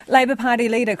Labour Party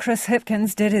leader Chris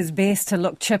Hipkins did his best to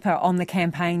look chipper on the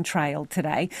campaign trail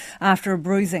today after a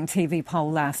bruising TV poll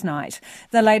last night.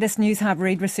 The latest Newshub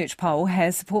Reid Research poll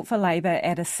has support for Labour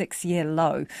at a 6-year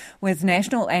low, with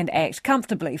National and ACT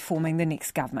comfortably forming the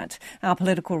next government. Our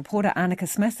political reporter Anneke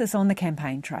Smith is on the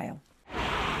campaign trail.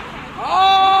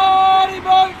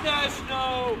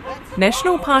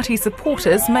 National Party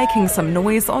supporters making some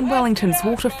noise on Wellington's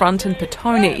waterfront in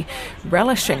Petone,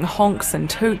 relishing honks and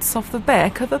toots off the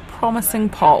back of a promising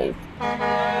poll.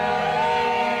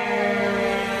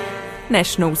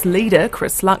 National's leader,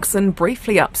 Chris Hipkins,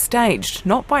 briefly upstaged,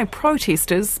 not by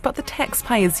protesters, but the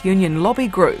Taxpayers Union lobby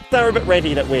group. They're a bit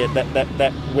ratty that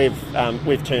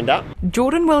we've turned up.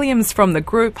 Jordan Williams from the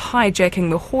group hijacking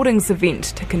the hoardings event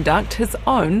to conduct his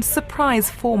own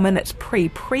surprise 4-minute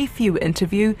preview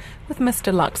interview with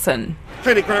Mr. Hipkins.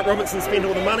 Clearly Grant Robinson spent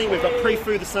all the money. We've got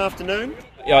pre-food this afternoon.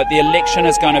 The election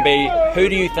is going to be, who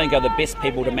do you think are the best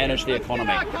people to manage the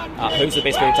economy? Who's the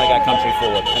best people to take our country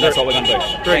forward? And that's what we're going to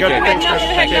do. Very good. Thank you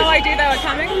had no idea they were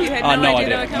coming? You had no idea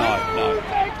they were coming? No.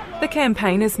 The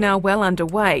campaign is now well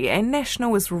underway and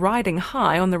National is riding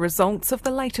high on the results of the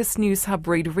latest Newshub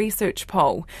Reid Research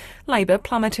poll. Labour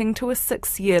plummeting to a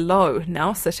 6-year low,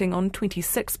 now sitting on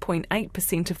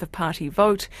 26.8% of the party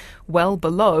vote, well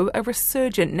below a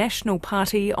resurgent National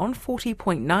Party on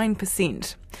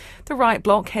 40.9%. The right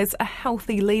bloc has a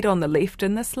healthy lead on the left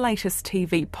in this latest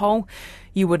TV poll.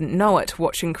 You wouldn't know it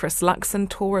watching Chris Hipkins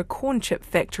tour a corn chip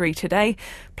factory today,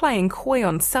 playing coy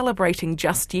on celebrating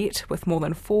just yet, with more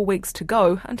than 4 weeks to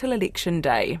go until election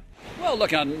day. Well,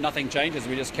 look, nothing changes.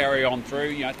 We just carry on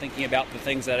through, thinking about the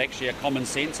things that actually are common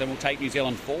sense and will take New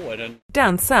Zealand forward.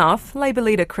 Down south, Labour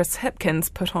leader Chris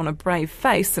Hipkins put on a brave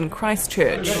face in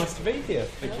Christchurch. Nice to be here.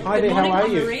 Hi there, how are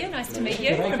you? Maria, nice to meet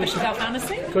you. From Michelle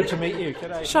Pharmacy. Good to meet you.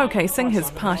 G'day. Showcasing his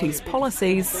party's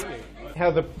policies. How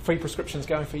are the free prescriptions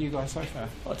going for you guys so far?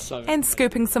 And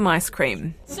scooping some ice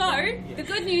cream. So, the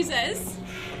good news is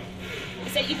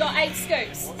that you got 8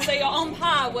 scoops, so you're on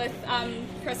par with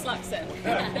Chris Hipkins.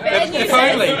 The bad news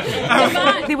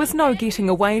is there was no getting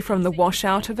away from the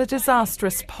washout of a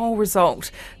disastrous poll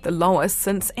result, the lowest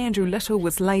since Andrew Little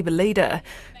was Labour leader.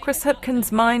 Chris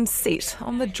Hipkins' mind set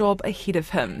on the job ahead of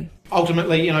him.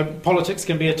 Ultimately, politics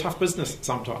can be a tough business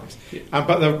sometimes,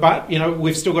 but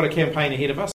we've still got a campaign ahead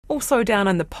of us. Also down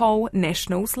in the poll,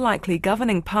 National's likely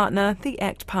governing partner, the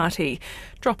ACT Party,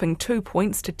 dropping 2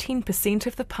 points to 10%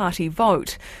 of the party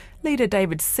vote. Leader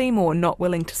David Seymour not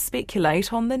willing to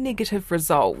speculate on the negative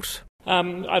result.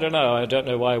 I don't know. I don't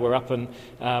know why we're up in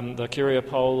the Curia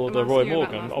poll or the Roy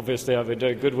Morgan. Obviously, I've been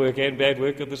doing good work and bad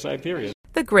work at the same period.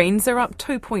 The Greens are up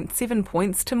 2.7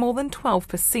 points to more than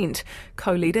 12%.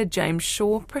 Co-leader James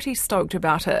Shaw pretty stoked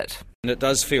about it. And it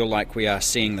does feel like we are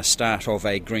seeing the start of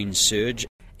a green surge.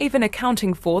 Even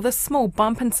accounting for the small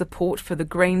bump in support for the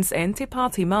Greens and Te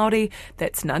Pāti Māori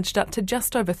that's nudged up to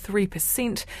just over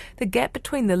 3%, the gap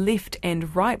between the left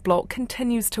and right bloc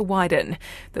continues to widen.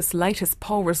 This latest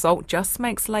poll result just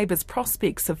makes Labour's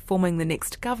prospects of forming the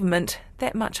next government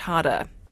that much harder.